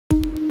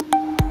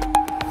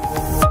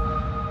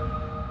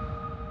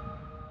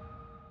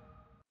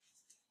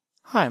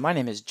Hi, my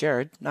name is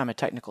Jared, and I'm a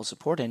technical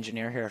support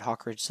engineer here at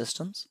Hawk Ridge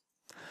Systems.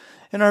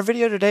 In our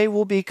video today,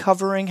 we'll be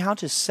covering how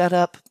to set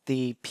up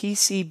the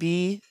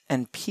PCB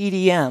and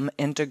PDM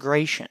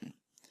integration.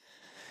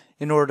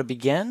 In order to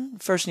begin,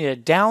 first you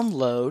need to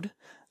download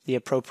the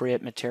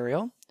appropriate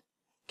material. You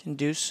can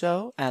do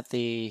so at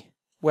the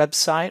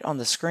website on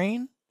the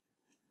screen.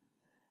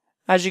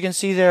 As you can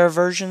see, there are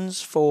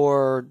versions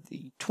for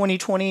the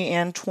 2020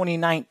 and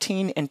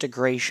 2019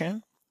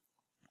 integration.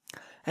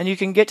 And you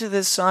can get to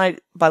this site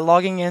by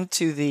logging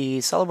into the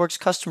SOLIDWORKS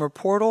customer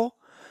portal,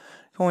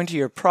 going to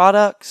your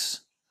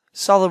products,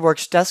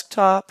 SOLIDWORKS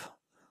desktop,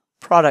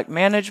 product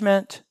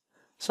management,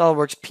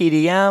 SOLIDWORKS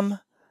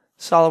PDM,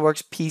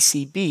 SOLIDWORKS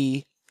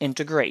PCB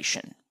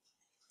integration.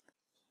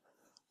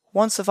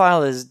 Once the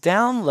file is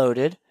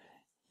downloaded,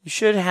 you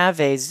should have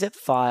a zip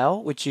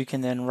file which you can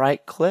then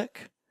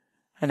right-click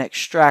and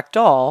extract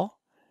all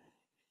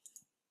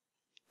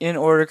in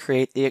order to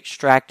create the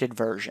extracted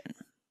version.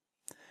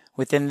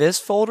 Within this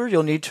folder,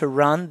 you'll need to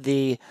run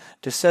the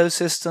Dassault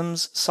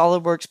Systems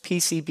SOLIDWORKS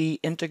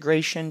PCB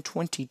Integration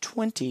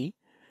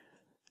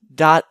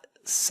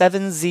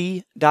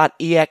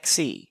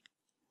 2020.7z.exe.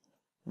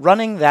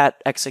 Running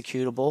that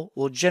executable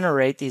will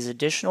generate these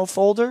additional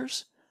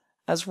folders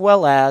as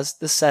well as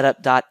the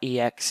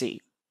setup.exe.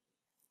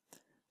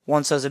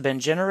 Once those have been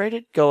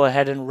generated, go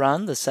ahead and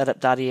run the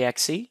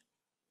setup.exe.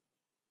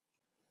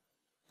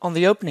 On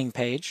the opening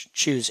page,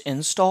 choose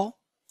Install.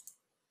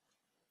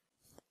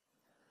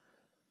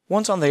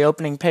 Once on the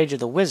opening page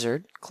of the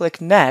wizard, click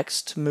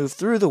Next to move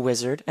through the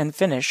wizard and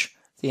finish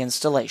the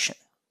installation.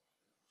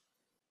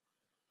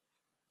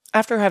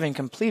 After having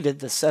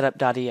completed the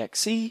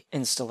setup.exe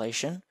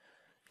installation,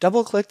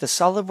 double-click the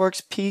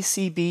SOLIDWORKS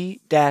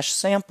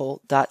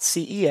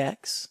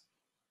PCB-sample.cex,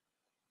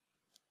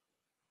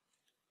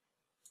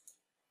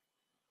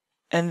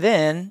 and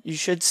then you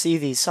should see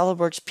the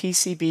SOLIDWORKS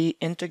PCB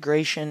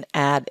integration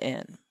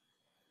add-in.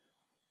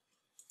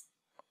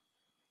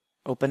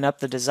 Open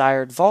up the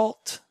desired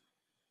vault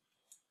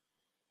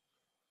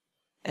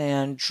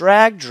and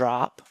drag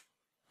drop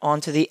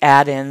onto the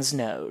add-ins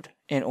node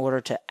in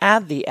order to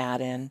add the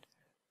add-in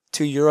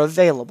to your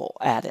available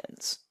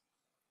add-ins.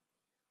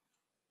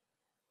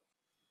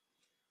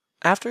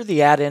 After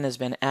the add-in has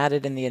been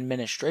added in the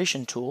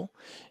administration tool,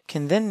 you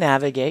can then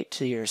navigate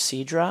to your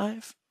C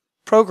drive,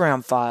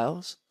 program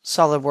files,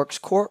 SOLIDWORKS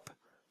Corp,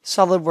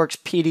 SOLIDWORKS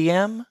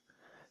PDM,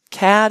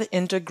 CAD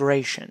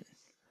integration.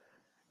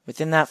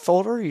 Within that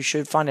folder, you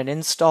should find an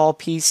install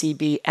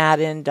PCB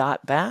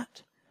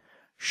add-in.bat.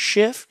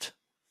 Shift,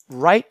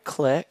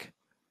 right-click,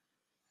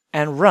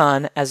 and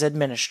run as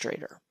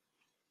administrator.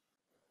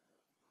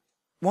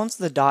 Once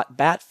the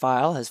 .bat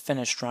file has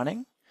finished running,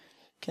 you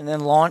can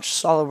then launch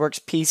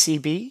SOLIDWORKS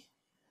PCB.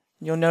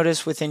 You'll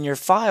notice within your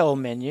File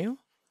menu,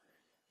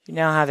 you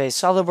now have a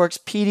SOLIDWORKS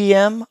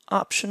PDM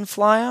option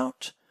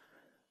flyout,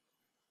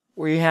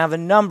 where you have a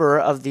number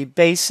of the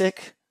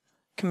basic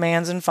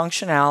commands and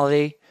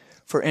functionality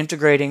for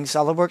integrating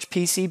SOLIDWORKS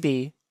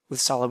PCB with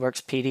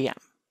SOLIDWORKS PDM.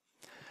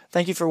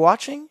 Thank you for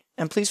watching,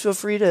 and please feel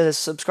free to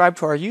subscribe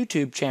to our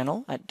YouTube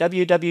channel at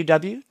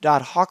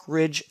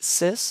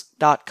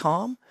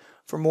www.hawkridgesys.com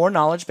for more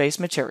knowledge-based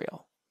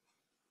material.